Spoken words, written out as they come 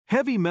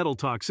Heavy metal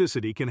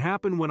toxicity can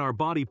happen when our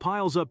body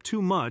piles up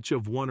too much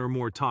of one or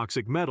more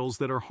toxic metals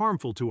that are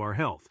harmful to our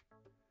health.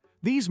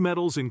 These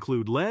metals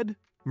include lead,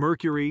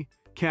 mercury,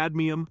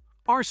 cadmium,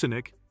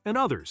 arsenic, and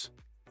others.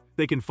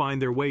 They can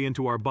find their way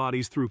into our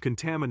bodies through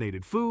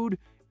contaminated food,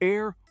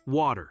 air,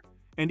 water,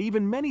 and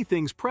even many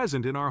things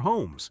present in our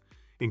homes,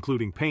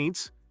 including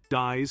paints,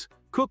 dyes,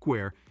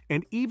 cookware,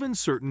 and even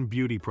certain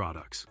beauty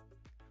products.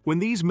 When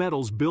these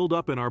metals build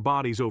up in our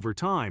bodies over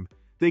time,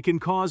 they can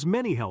cause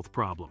many health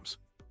problems.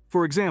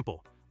 For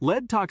example,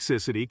 lead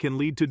toxicity can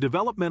lead to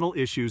developmental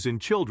issues in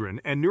children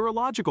and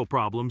neurological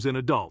problems in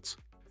adults.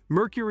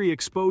 Mercury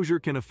exposure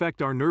can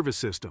affect our nervous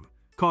system,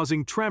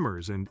 causing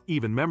tremors and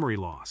even memory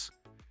loss.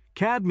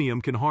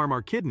 Cadmium can harm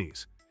our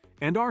kidneys,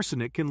 and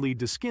arsenic can lead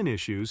to skin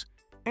issues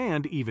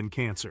and even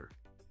cancer.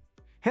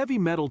 Heavy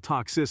metal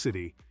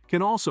toxicity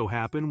can also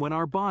happen when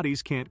our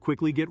bodies can't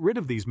quickly get rid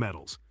of these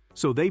metals,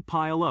 so they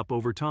pile up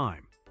over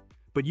time.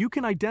 But you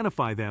can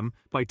identify them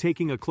by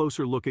taking a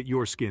closer look at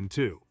your skin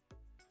too.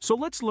 So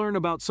let's learn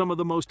about some of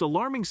the most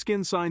alarming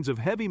skin signs of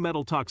heavy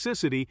metal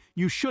toxicity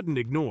you shouldn't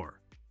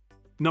ignore.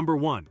 Number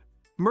 1.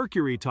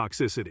 Mercury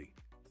toxicity.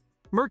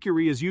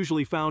 Mercury is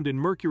usually found in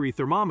mercury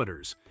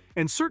thermometers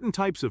and certain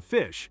types of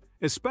fish,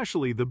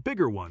 especially the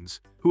bigger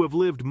ones, who have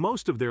lived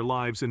most of their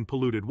lives in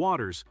polluted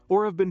waters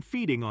or have been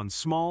feeding on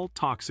small,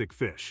 toxic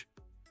fish.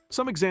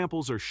 Some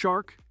examples are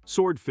shark,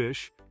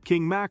 swordfish,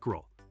 king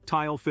mackerel,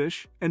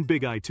 tilefish, and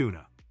big-eye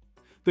tuna.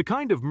 The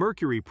kind of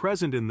mercury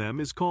present in them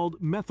is called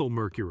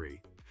methylmercury.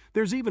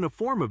 There's even a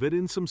form of it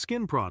in some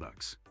skin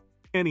products.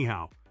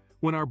 Anyhow,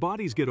 when our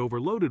bodies get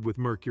overloaded with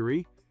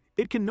mercury,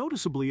 it can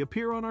noticeably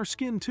appear on our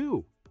skin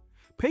too.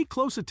 Pay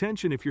close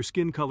attention if your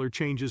skin color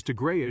changes to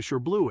grayish or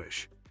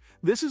bluish.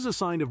 This is a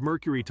sign of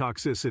mercury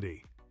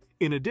toxicity.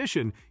 In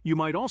addition, you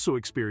might also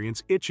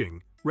experience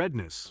itching,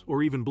 redness,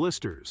 or even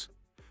blisters.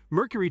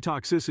 Mercury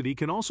toxicity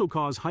can also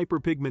cause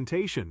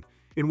hyperpigmentation,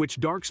 in which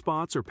dark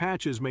spots or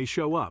patches may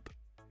show up,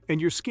 and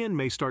your skin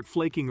may start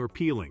flaking or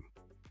peeling.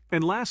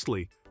 And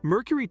lastly,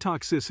 mercury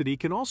toxicity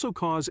can also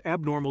cause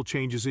abnormal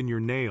changes in your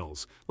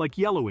nails, like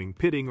yellowing,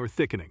 pitting, or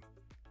thickening.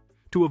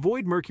 To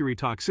avoid mercury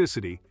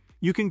toxicity,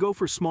 you can go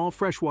for small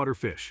freshwater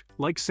fish,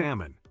 like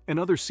salmon, and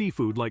other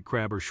seafood like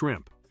crab or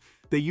shrimp.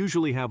 They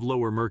usually have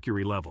lower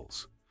mercury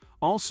levels.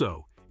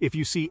 Also, if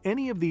you see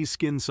any of these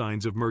skin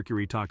signs of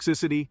mercury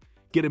toxicity,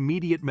 get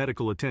immediate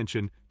medical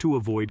attention to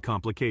avoid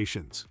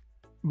complications.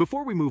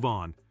 Before we move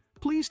on,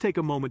 please take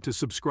a moment to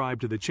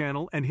subscribe to the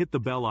channel and hit the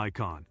bell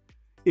icon.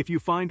 If you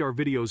find our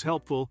videos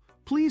helpful,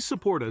 please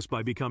support us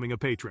by becoming a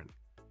patron.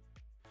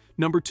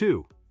 Number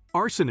 2.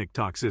 Arsenic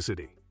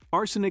toxicity.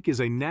 Arsenic is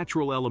a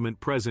natural element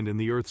present in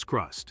the Earth's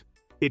crust.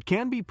 It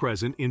can be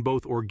present in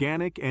both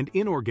organic and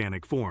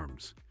inorganic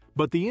forms,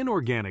 but the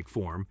inorganic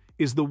form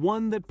is the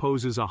one that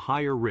poses a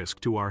higher risk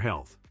to our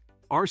health.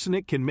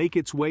 Arsenic can make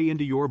its way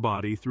into your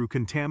body through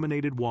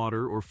contaminated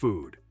water or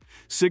food,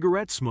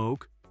 cigarette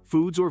smoke,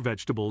 foods or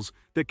vegetables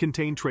that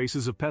contain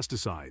traces of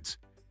pesticides,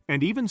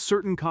 and even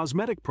certain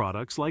cosmetic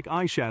products like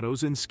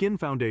eyeshadows and skin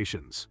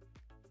foundations.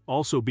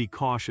 Also, be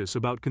cautious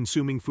about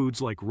consuming foods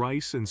like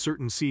rice and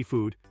certain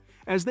seafood,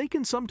 as they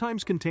can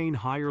sometimes contain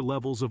higher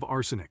levels of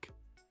arsenic.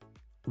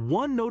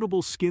 One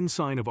notable skin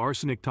sign of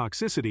arsenic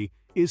toxicity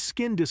is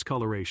skin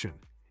discoloration,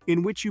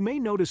 in which you may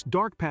notice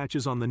dark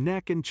patches on the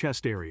neck and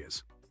chest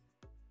areas.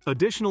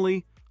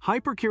 Additionally,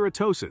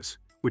 hyperkeratosis,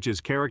 which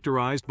is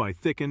characterized by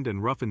thickened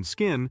and roughened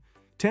skin,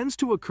 tends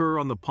to occur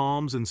on the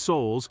palms and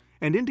soles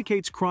and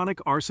indicates chronic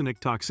arsenic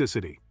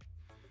toxicity.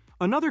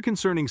 Another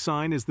concerning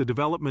sign is the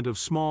development of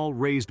small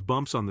raised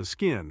bumps on the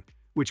skin,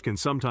 which can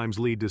sometimes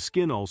lead to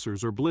skin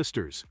ulcers or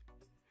blisters.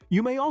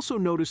 You may also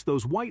notice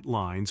those white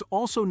lines,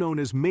 also known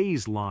as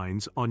maze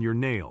lines, on your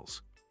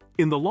nails.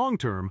 In the long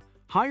term,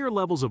 higher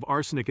levels of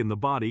arsenic in the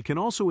body can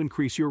also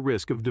increase your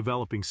risk of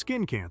developing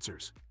skin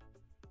cancers.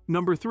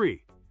 Number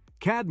 3.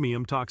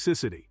 Cadmium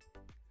toxicity.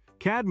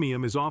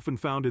 Cadmium is often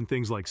found in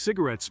things like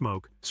cigarette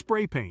smoke,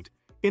 spray paint,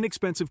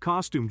 inexpensive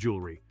costume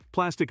jewelry,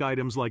 plastic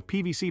items like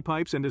PVC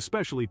pipes and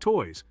especially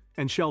toys,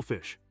 and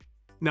shellfish.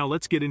 Now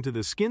let's get into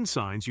the skin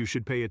signs you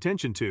should pay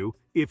attention to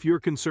if you're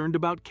concerned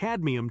about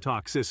cadmium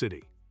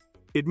toxicity.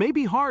 It may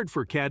be hard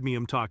for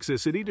cadmium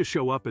toxicity to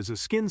show up as a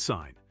skin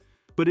sign,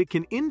 but it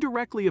can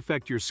indirectly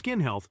affect your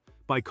skin health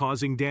by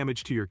causing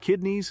damage to your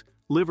kidneys,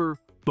 liver,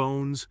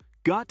 bones,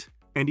 gut,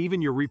 and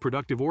even your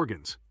reproductive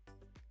organs.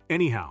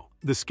 Anyhow,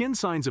 the skin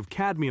signs of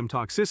cadmium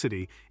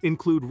toxicity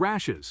include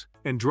rashes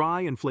and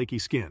dry and flaky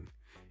skin.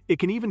 It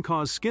can even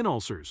cause skin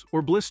ulcers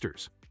or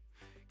blisters.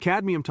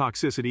 Cadmium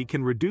toxicity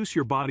can reduce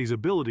your body's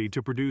ability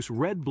to produce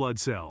red blood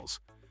cells,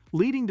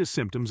 leading to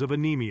symptoms of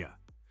anemia.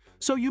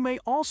 So you may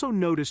also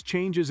notice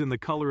changes in the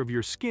color of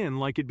your skin,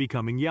 like it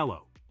becoming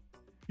yellow.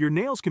 Your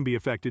nails can be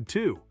affected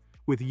too,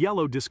 with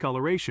yellow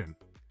discoloration.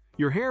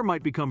 Your hair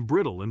might become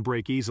brittle and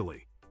break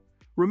easily.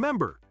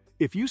 Remember,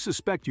 if you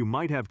suspect you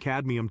might have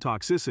cadmium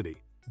toxicity,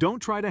 don't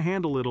try to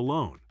handle it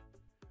alone.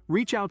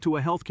 Reach out to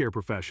a healthcare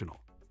professional.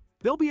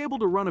 They'll be able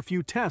to run a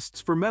few tests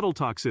for metal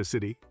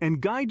toxicity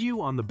and guide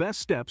you on the best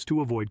steps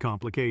to avoid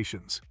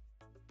complications.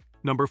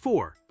 Number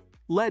 4.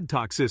 Lead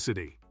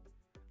toxicity.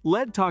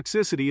 Lead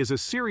toxicity is a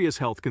serious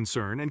health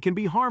concern and can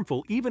be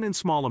harmful even in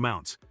small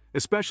amounts,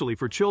 especially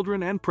for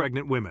children and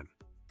pregnant women.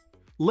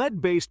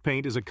 Lead-based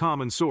paint is a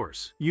common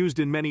source, used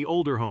in many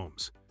older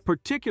homes,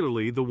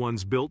 particularly the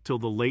ones built till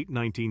the late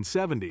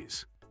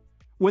 1970s.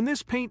 When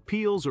this paint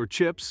peels or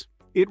chips,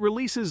 it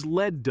releases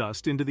lead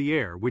dust into the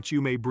air, which you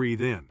may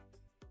breathe in.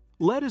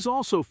 Lead is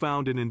also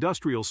found in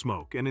industrial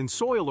smoke and in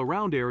soil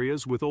around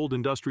areas with old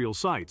industrial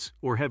sites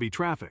or heavy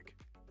traffic.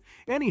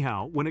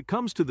 Anyhow, when it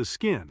comes to the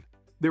skin,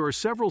 there are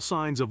several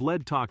signs of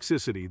lead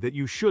toxicity that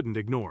you shouldn't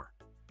ignore.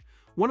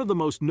 One of the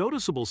most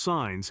noticeable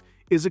signs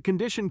is a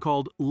condition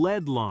called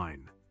lead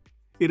line.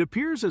 It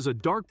appears as a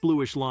dark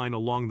bluish line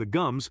along the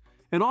gums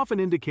and often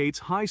indicates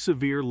high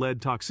severe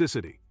lead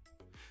toxicity.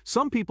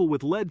 Some people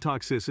with lead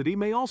toxicity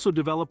may also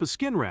develop a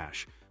skin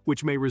rash,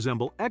 which may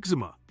resemble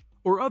eczema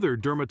or other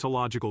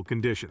dermatological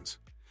conditions.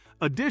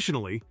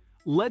 Additionally,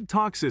 lead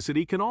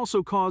toxicity can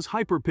also cause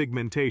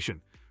hyperpigmentation,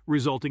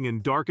 resulting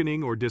in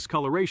darkening or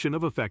discoloration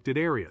of affected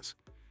areas.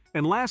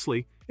 And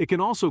lastly, it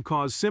can also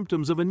cause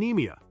symptoms of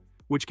anemia,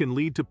 which can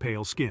lead to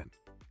pale skin.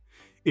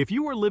 If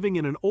you are living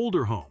in an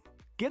older home,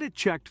 get it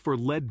checked for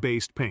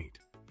lead-based paint.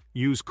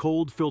 Use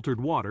cold filtered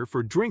water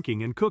for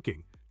drinking and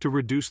cooking to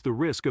reduce the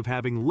risk of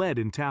having lead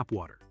in tap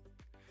water.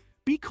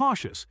 Be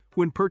cautious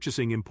when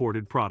purchasing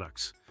imported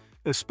products,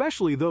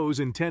 especially those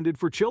intended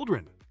for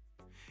children.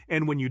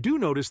 And when you do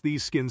notice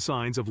these skin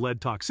signs of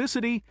lead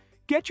toxicity,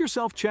 get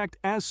yourself checked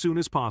as soon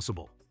as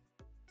possible.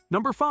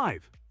 Number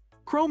 5.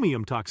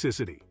 Chromium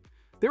toxicity.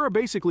 There are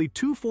basically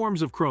two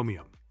forms of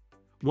chromium.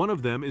 One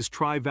of them is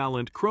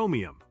trivalent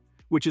chromium,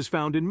 which is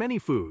found in many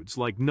foods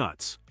like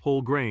nuts,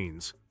 whole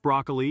grains,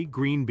 broccoli,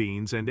 green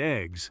beans, and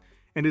eggs,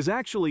 and is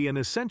actually an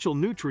essential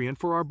nutrient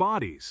for our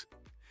bodies.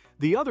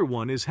 The other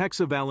one is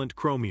hexavalent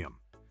chromium,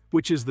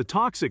 which is the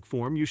toxic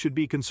form you should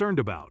be concerned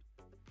about.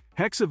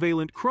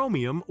 Hexavalent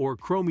chromium, or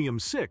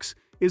chromium-6,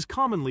 is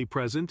commonly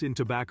present in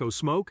tobacco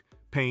smoke,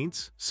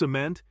 paints,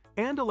 cement,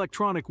 and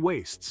electronic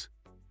wastes.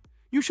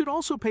 You should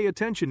also pay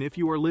attention if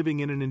you are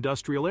living in an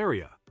industrial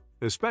area,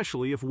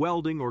 especially if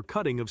welding or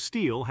cutting of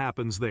steel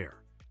happens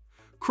there.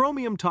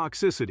 Chromium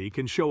toxicity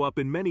can show up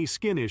in many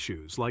skin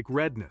issues like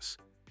redness,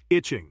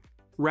 itching,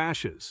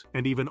 rashes,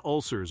 and even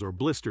ulcers or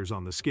blisters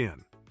on the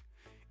skin.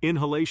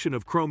 Inhalation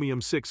of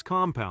chromium-6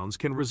 compounds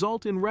can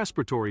result in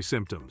respiratory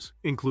symptoms,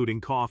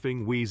 including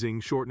coughing, wheezing,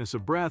 shortness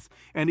of breath,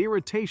 and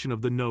irritation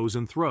of the nose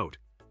and throat.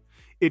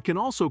 It can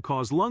also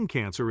cause lung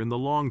cancer in the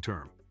long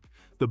term.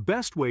 The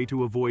best way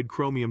to avoid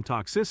chromium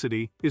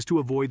toxicity is to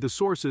avoid the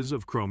sources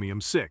of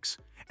chromium-6.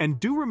 And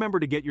do remember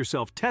to get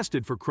yourself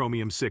tested for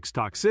chromium-6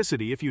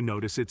 toxicity if you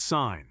notice its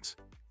signs.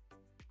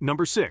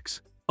 Number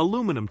 6.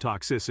 Aluminum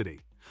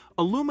toxicity.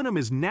 Aluminum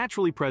is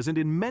naturally present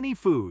in many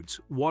foods,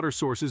 water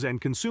sources,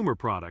 and consumer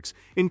products,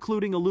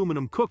 including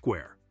aluminum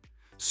cookware,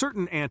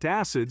 certain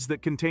antacids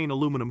that contain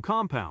aluminum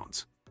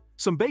compounds,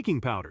 some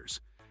baking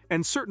powders,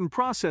 and certain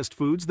processed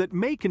foods that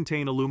may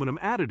contain aluminum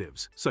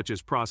additives, such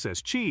as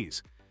processed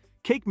cheese,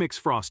 cake mix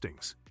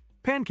frostings,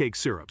 pancake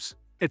syrups,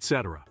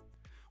 etc.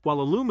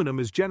 While aluminum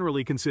is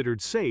generally considered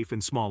safe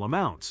in small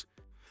amounts,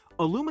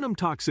 aluminum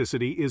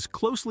toxicity is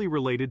closely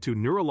related to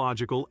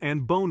neurological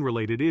and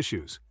bone-related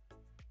issues.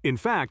 In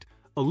fact,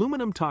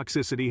 aluminum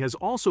toxicity has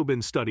also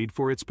been studied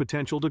for its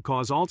potential to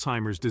cause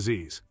Alzheimer's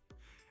disease.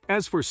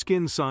 As for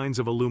skin signs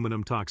of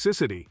aluminum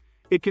toxicity,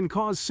 it can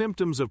cause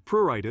symptoms of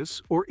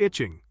pruritus or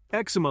itching,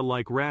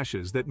 eczema-like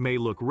rashes that may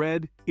look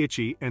red,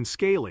 itchy, and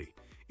scaly,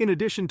 in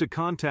addition to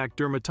contact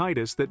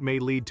dermatitis that may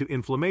lead to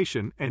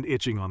inflammation and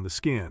itching on the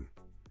skin.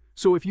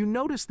 So if you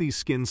notice these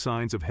skin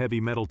signs of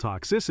heavy metal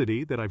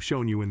toxicity that I've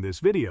shown you in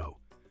this video,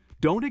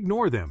 don't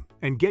ignore them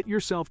and get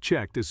yourself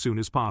checked as soon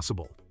as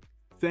possible.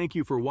 Thank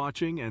you for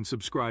watching and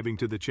subscribing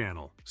to the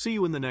channel. See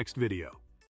you in the next video.